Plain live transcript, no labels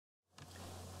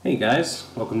Hey guys,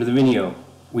 welcome to the video.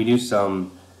 We do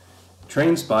some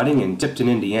train spotting in Tipton,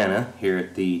 Indiana, here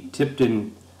at the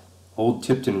Old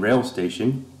Tipton Rail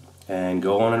Station, and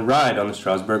go on a ride on the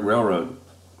Strasburg Railroad.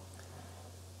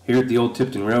 Here at the Old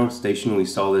Tipton Rail Station we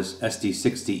saw this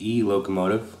SD60E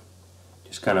locomotive,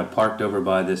 just kind of parked over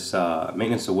by this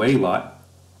maintenance away lot.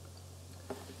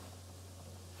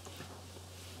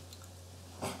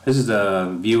 This is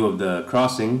a view of the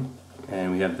crossing.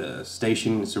 And we have the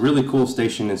station. It's a really cool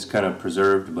station. It's kind of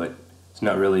preserved, but it's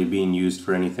not really being used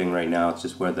for anything right now. It's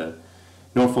just where the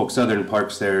Norfolk Southern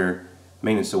parks their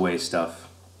maintenance away stuff.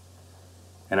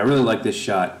 And I really like this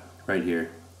shot right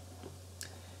here.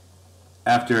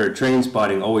 After train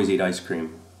spotting, always eat ice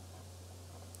cream.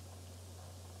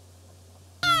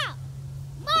 Mom!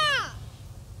 Mom!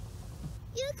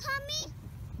 You coming?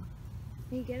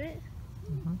 You get it?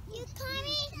 Mm-hmm. You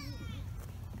coming?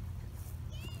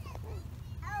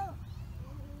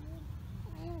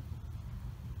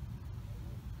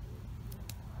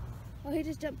 Oh, he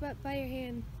just jumped up by your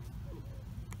hand.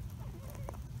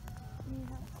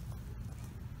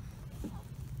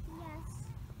 Yes.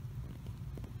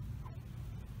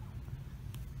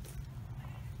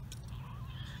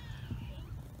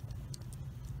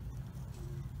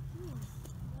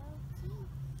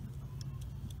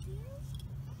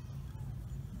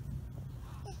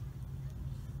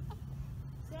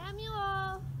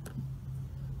 Samuel!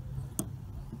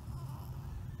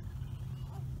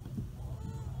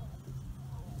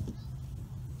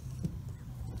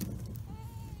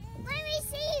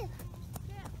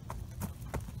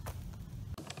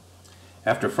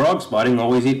 After frog spotting,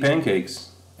 always eat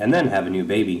pancakes, and then have a new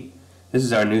baby. This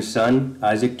is our new son,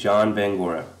 Isaac John Van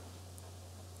Gora.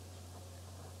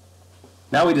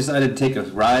 Now we decided to take a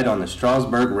ride on the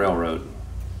Strasburg Railroad.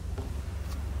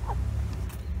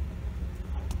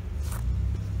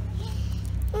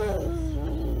 Here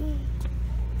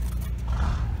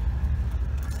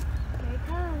he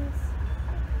comes.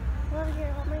 Over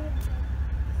here, hold my hand.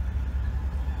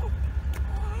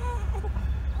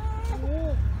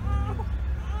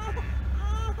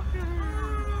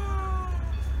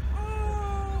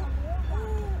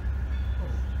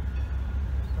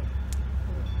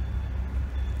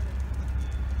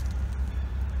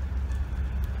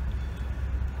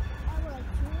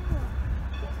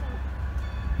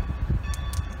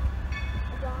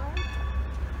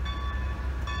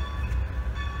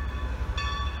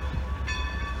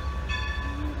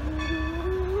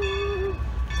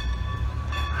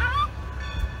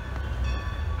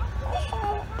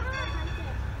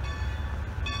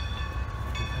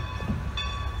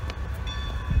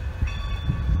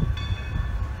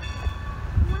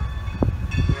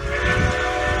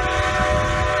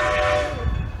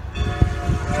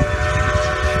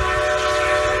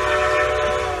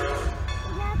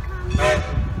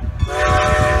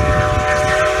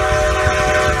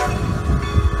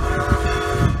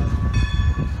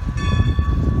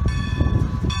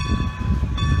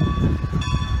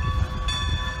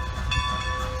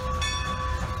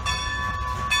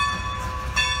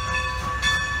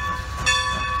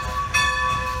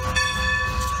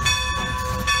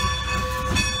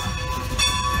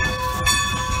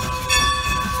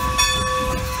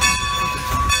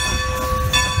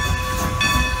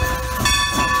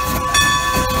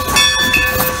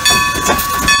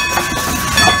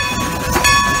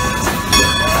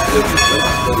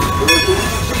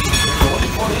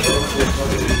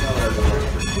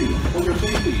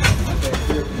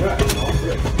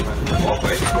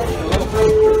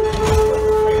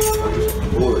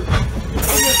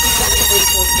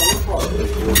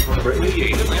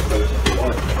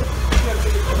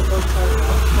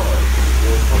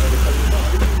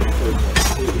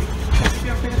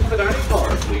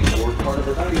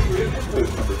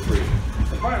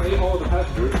 Finally, all of the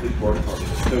passengers please board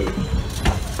compartment 2.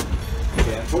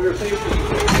 And for your safety, and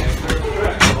clear the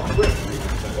track off the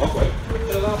and walkway,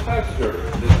 and allow passengers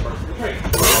to depart from the train.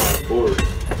 Board.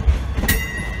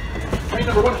 Train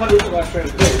number 100, the last train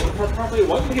of the day, will depart promptly at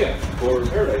 1 p.m. for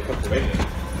Paradise, Pennsylvania.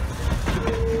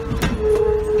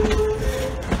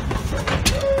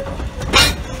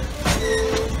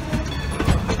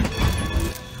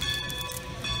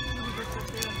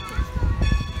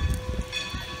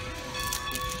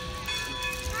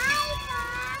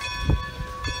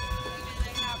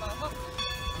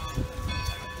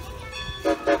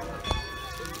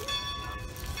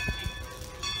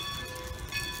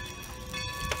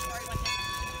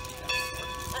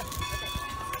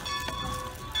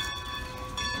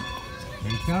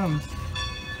 Here he comes.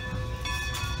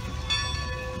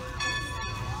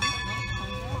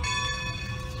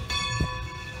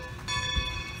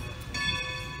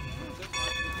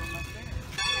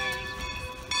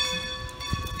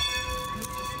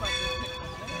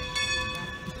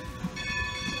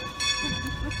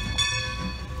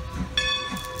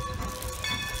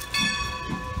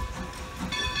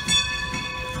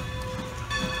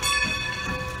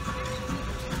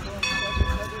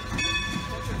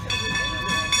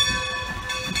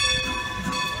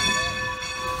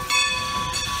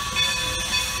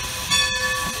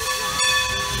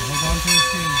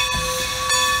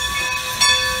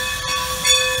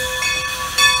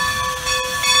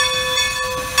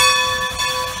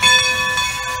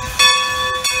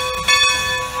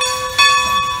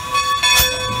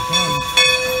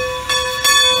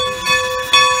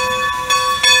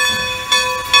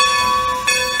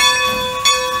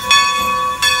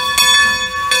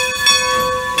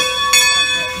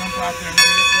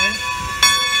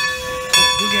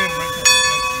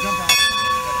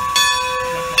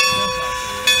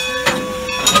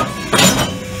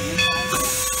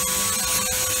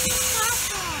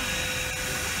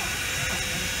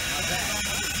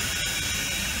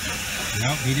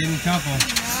 He didn't couple.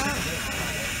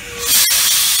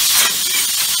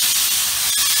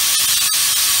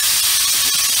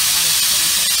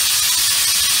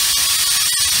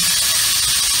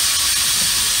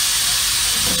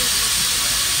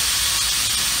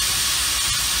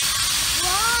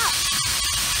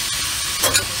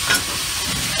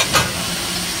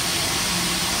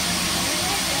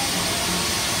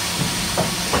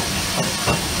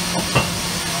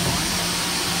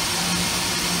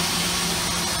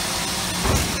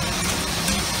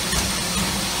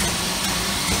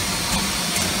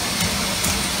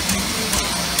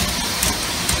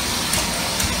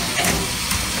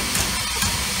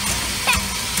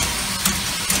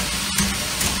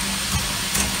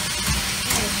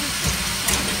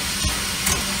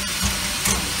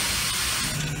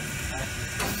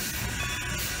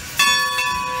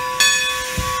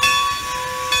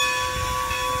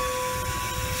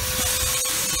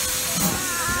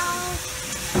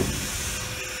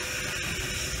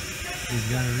 He's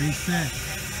got to reset.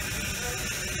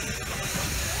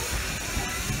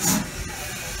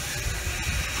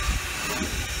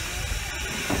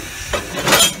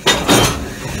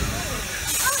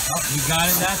 Oh, you got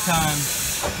it that time.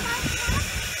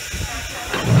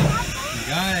 You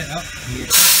got it. Oh, here.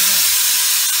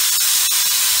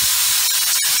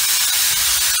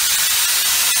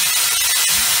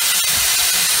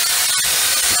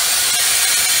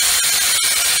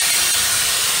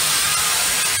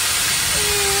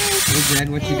 Hey Jed,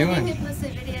 what you doing? You can post a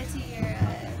video to your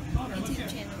YouTube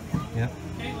channel. Yep.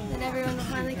 Then everyone will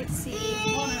finally get to see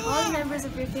all the members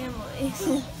of your family.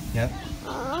 Yep.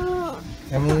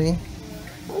 Emily.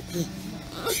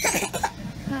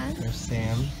 Huh? There's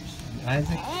Sam.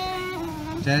 Isaac.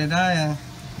 Jedediah.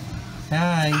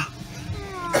 Hi.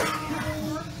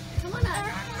 Come on up.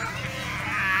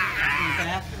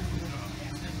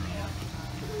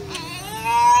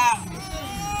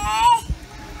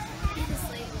 He's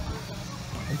asleep.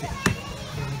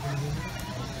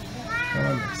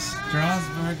 On the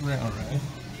Strasburg Railroad.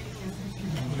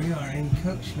 We are in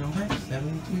coach number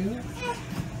 72.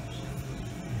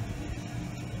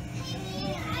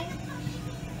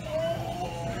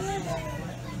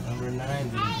 Number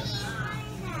 90.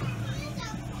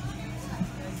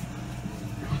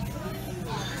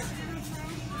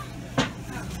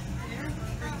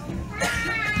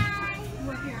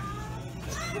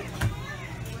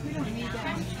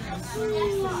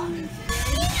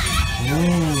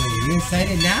 Ooh, you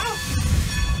excited now?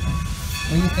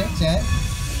 What do you think, Jed?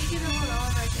 You can hold all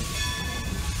of our tickets.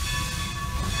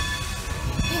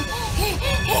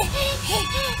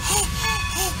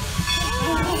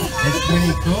 It's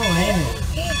pretty cool, ain't it?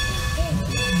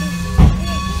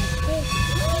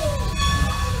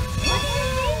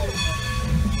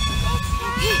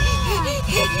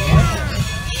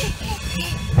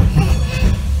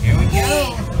 Here we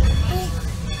go.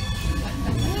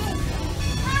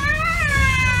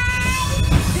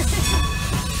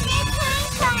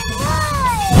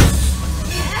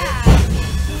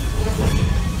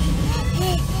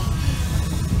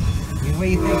 What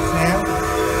do you think, Sam?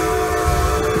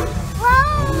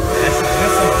 That's a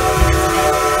whistle.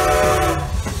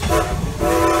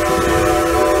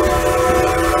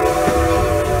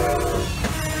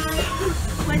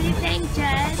 What do you think,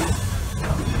 Jed?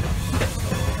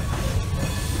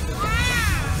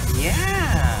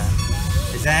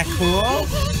 Yeah. Is that cool?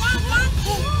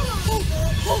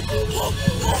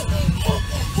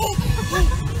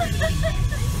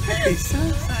 He's so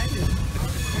excited.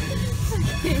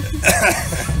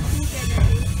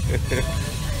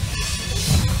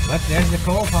 Look, there's the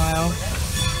coal pile.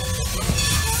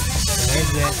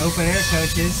 There's the open air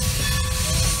coaches.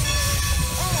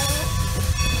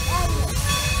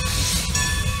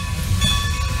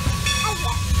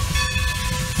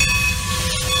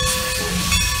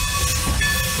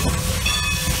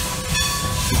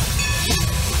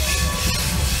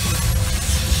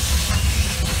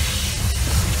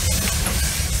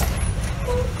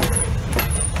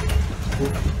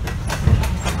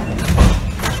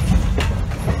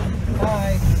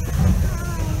 Hi.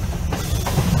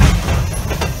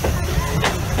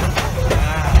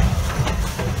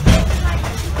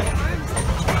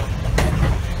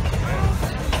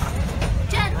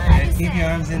 Jed, what did I just Keep your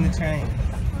say? arms in the train.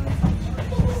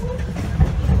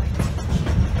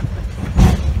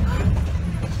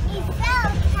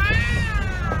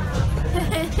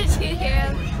 Did you hear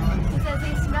him? He says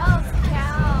he smells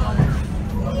cow.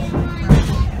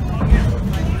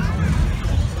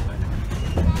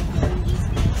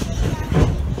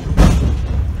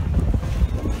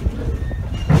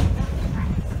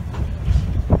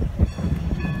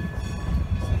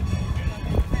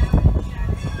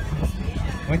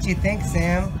 What'd you think,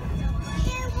 Sam?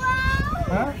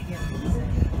 Huh?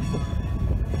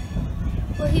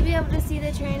 Will he be able to see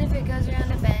the train if it goes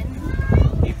around a bend?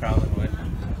 He probably would.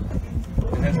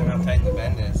 Depends on how tight the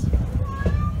bend is.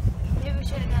 Maybe we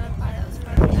should have got a part that was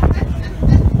perfect.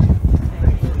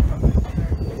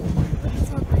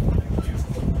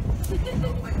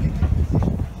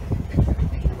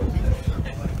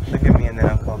 Look at me and then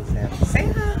I'll call Sam.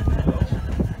 Sam!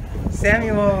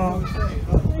 Samuel!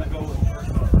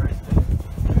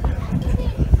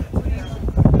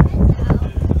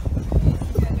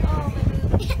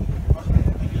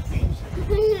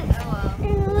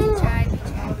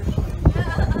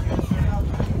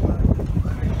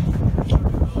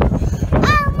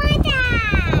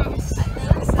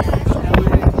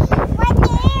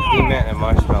 He meant a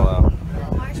marshmallow.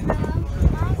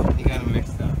 You got him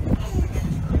mixed up.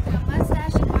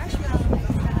 Mustache and marshmallow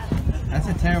mixed up. That's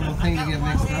a terrible thing to get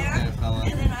mixed up there, fella.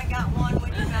 And then I got one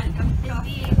which is not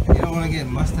Indeed. You don't want to get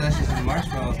mustaches and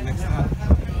marshmallows mixed up.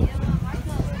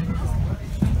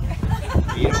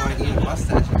 You don't want to eat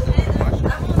mustaches and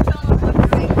marshmallows.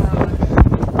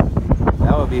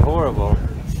 That would be horrible.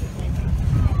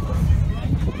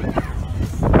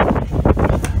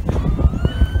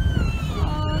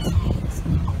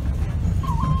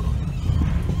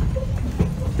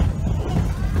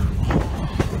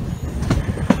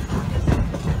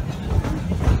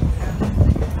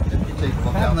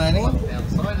 Left-hand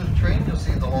side of the train, you'll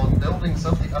see the long buildings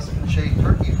of the Shade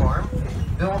Turkey Farm.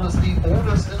 Billed as the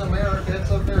oldest in America,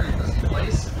 it's a very busy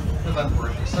place. November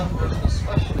and December is an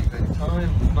especially good time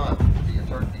not to be a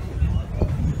turkey.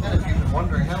 And if you've been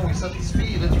wondering how we set the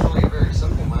speed, it's really a very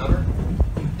simple matter.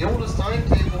 The oldest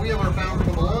timetable we ever found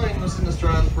for the line was in the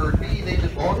Strasburg B,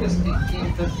 dated August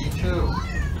 1852.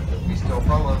 We still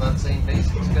follow that same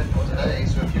basic schedule today,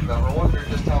 so if you've ever wondered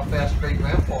just how fast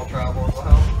great-grandpa traveled,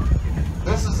 well,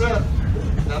 this is it.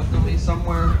 Definitely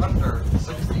somewhere under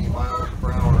 60 miles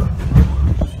per hour.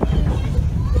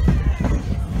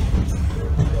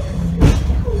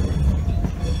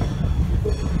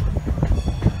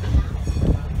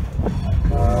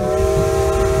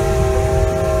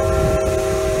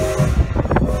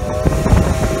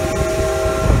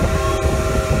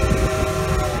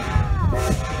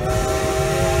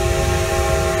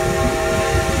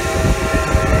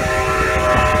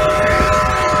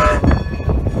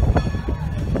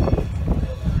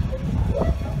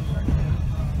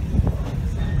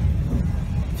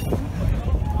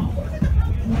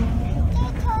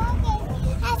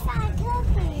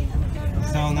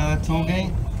 Another toll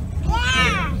gate?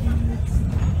 Yeah.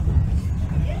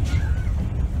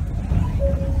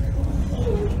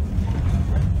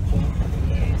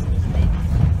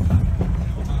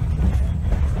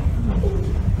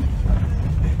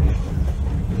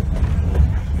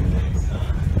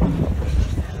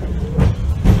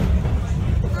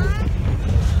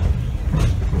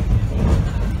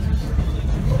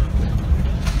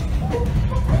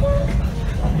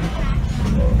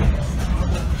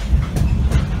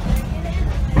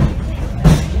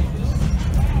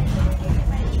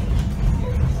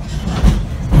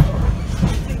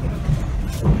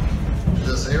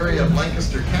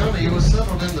 Lancaster County was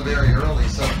settled in the very early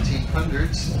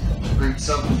 1700s. Route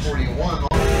 741 on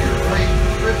your right,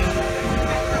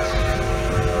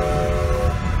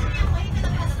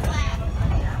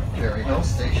 Cherry Hill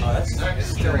Station is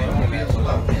next. Cherry Hill will be on the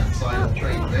left-hand side of the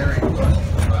train, very close to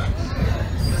the tracks.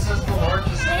 This is the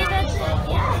largest stop on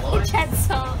the line.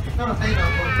 Not a may not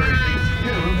look very big to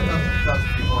you, that's because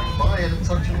you're going by it at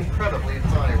such an incredibly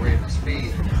high rate of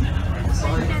speed. The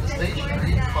sign of the station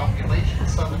reads population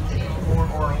 17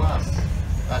 or less.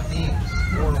 That means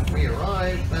more when we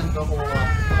arrive than double up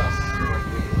less when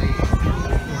we leave.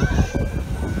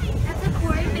 That's a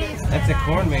corn maze. That's a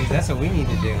corn maze. That's what we need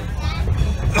to do.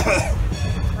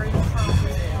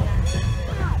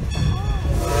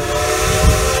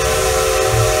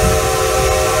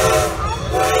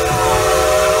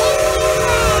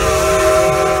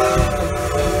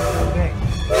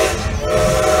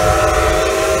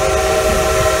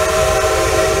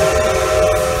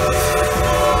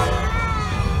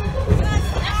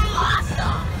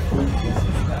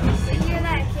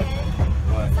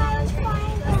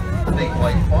 Big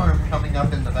White Farm coming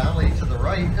up in the valley to the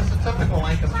right is a typical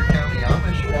Lancaster County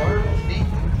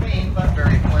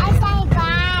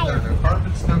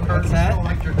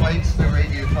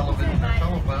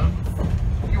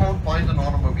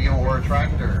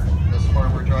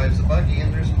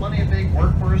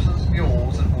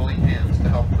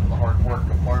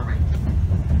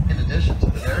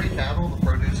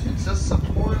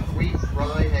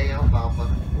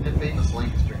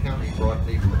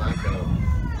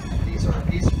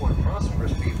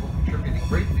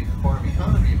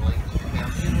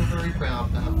very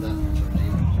proud to have them as our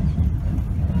team.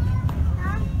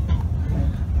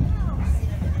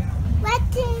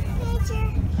 What's the picture?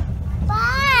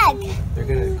 Bug! They're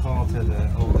gonna call to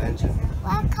the old engine.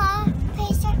 What car?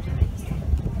 Picture?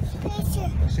 Picture.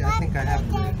 Actually, I think I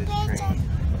have ridden this train.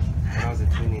 When I was a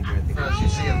teenager, I think I As you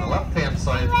see on the left-hand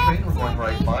side of the train, we're going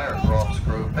right by our Groff's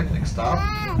Grove picnic stop.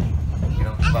 You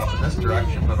don't stop in this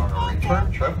direction, but on a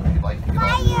return trip, if you'd like to get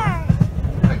off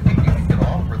the picnic, you can get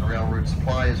off where the railroad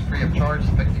supply is free of charge.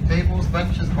 The picnic tables,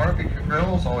 benches, barbecue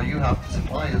grills, all you have to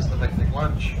supply is the picnic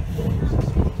lunch.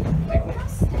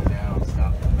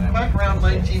 Back around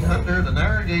 1900, the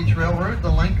narrow gauge railroad, the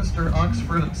Lancaster,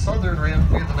 Oxford, and Southern ran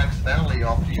through the next valley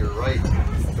off to your right.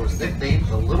 It was nicknamed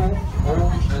the Little,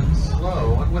 Old, and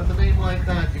Slow, and with a name like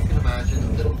that, you can imagine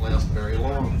it didn't last very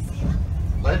long.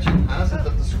 Legend has it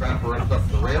that the scrapper ended up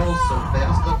the rails so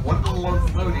fast that one little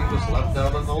locomotive was left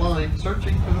out on the line,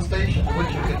 searching for the station to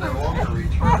which it could no longer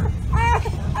return. To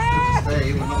this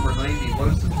day, when number 90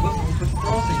 blows its whistle with the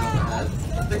crossing on the head,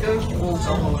 the ghost will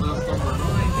tell on us number 9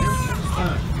 answers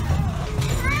back.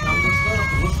 Come to stop,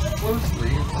 listen closely,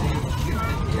 and see what you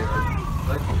can hear.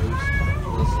 The ghost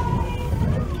whistle.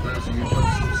 Those of you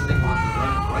folks sitting on the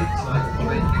right side of the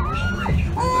train may wish to raise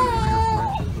your window to your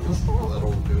branches and listen to that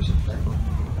old ghost effect.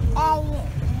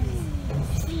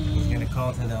 He's gonna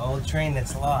call to the old train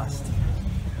that's lost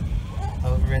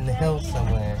over in the hills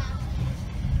somewhere.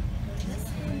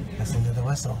 Listen to the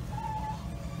whistle.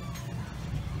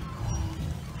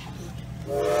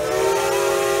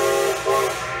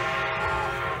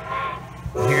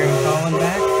 You hear him calling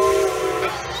back?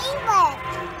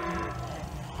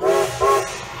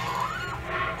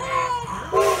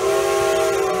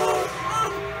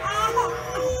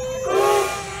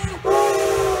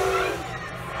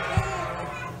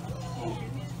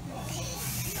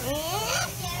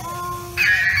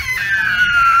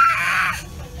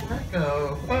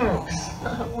 Echo, folks,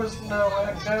 that was no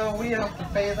echo. We have to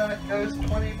pay that ghost $20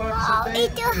 a day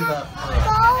to do that for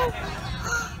us.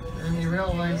 And you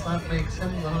realize that makes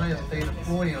him the highest paid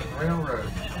employee on the railroad.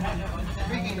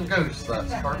 Speaking of ghosts,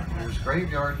 that's Carpenter's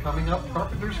Graveyard coming up.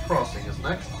 Carpenter's Crossing is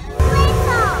next.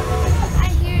 I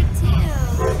hear it too.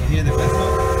 You hear the whistle?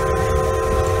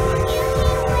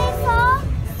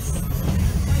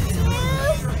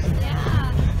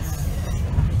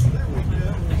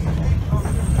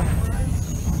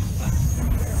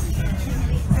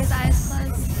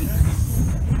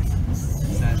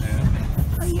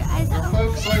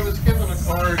 Folks, I was given a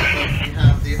card that we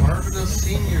have the Arvidas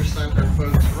Senior Center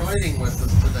folks riding with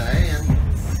us today, and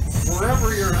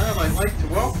wherever you're at, I'd like to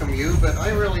welcome you, but I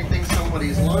really think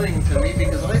somebody's lying to me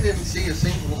because I didn't see a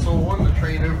single soul on the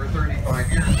train over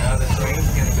 35 years. Now the train's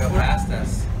gonna go past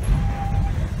us.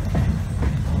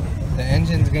 The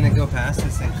engine's gonna go past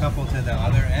us and couple to the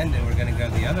other end, and we're gonna go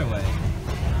the other way.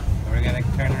 And we're gonna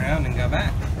turn around and go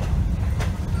back.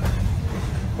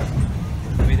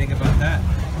 What do you think about that?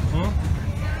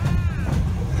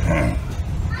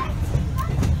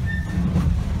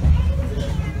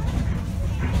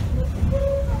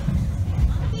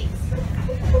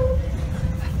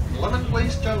 Lemon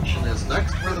Place Junction is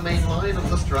next, where the main line of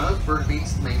the Strasburg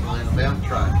meets the main line of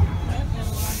Amtrak.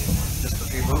 Just a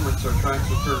few moments, our tracks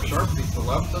will curve sharply to the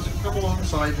left as we come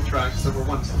alongside the tracks that were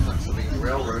once the Pennsylvania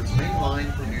Railroad's main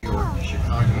line from New York to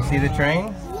Chicago. You see the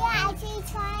train? Yeah, I see a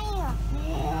triangle.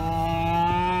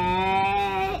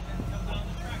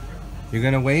 You're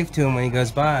gonna wave to him when he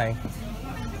goes by.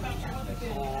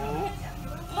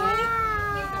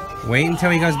 Wow. Wait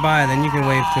until he goes by, then you can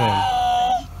wave to him.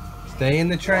 Stay in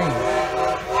the train.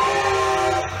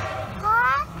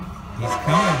 Huh? He's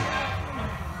coming.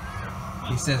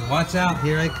 He says, watch out,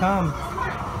 here I come.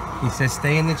 He says,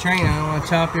 stay in the train, I don't want to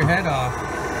chop your head off.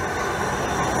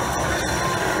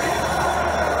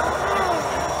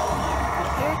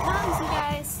 Here it comes, you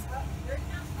guys.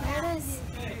 There it is.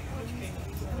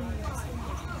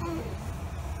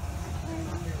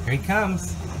 Here he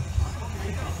comes.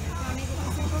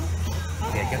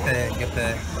 Yeah, get the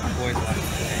boys left.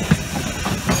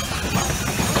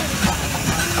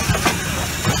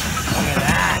 Look at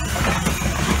that.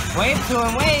 Wave to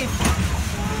him, wave.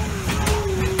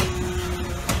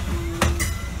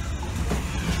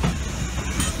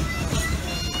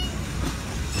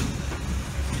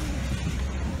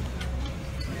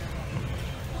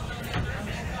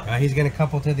 He's gonna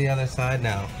couple to the other side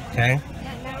now, okay?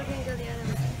 Yeah, now we're gonna go the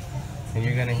other way. And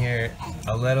you're gonna hear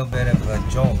a little bit of a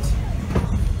jolt.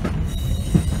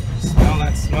 Smell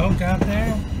that smoke out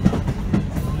there?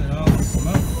 Look at all the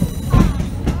smoke.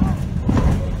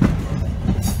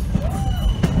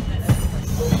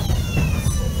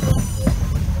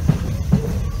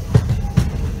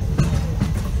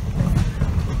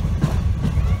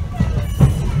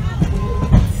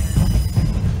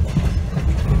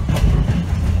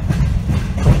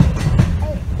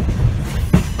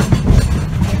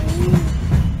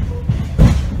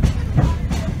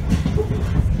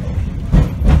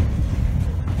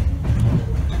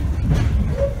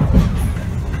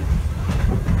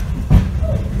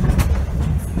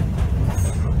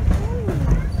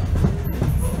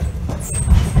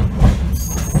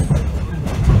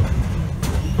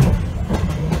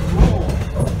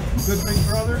 Good Big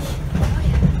Brothers?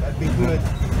 That'd be good.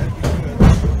 That'd be good.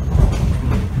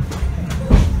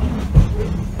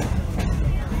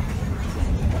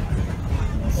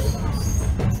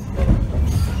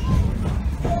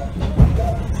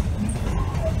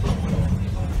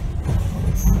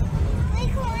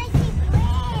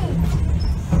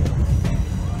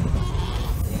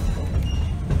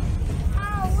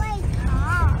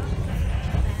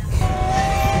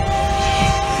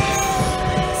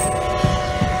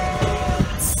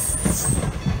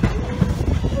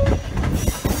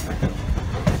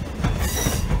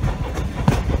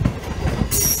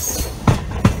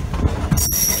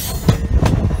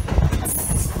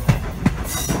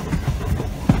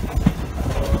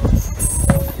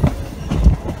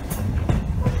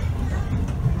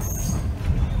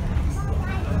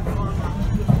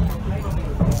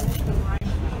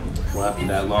 Well, after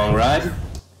that long ride,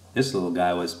 this little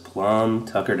guy was plumb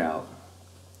tuckered out.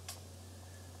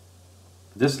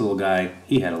 This little guy,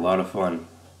 he had a lot of fun.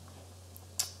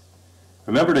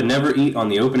 Remember to never eat on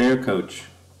the open air coach.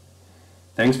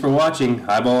 Thanks for watching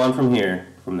Highball On From Here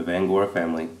from the Van Gora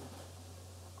family.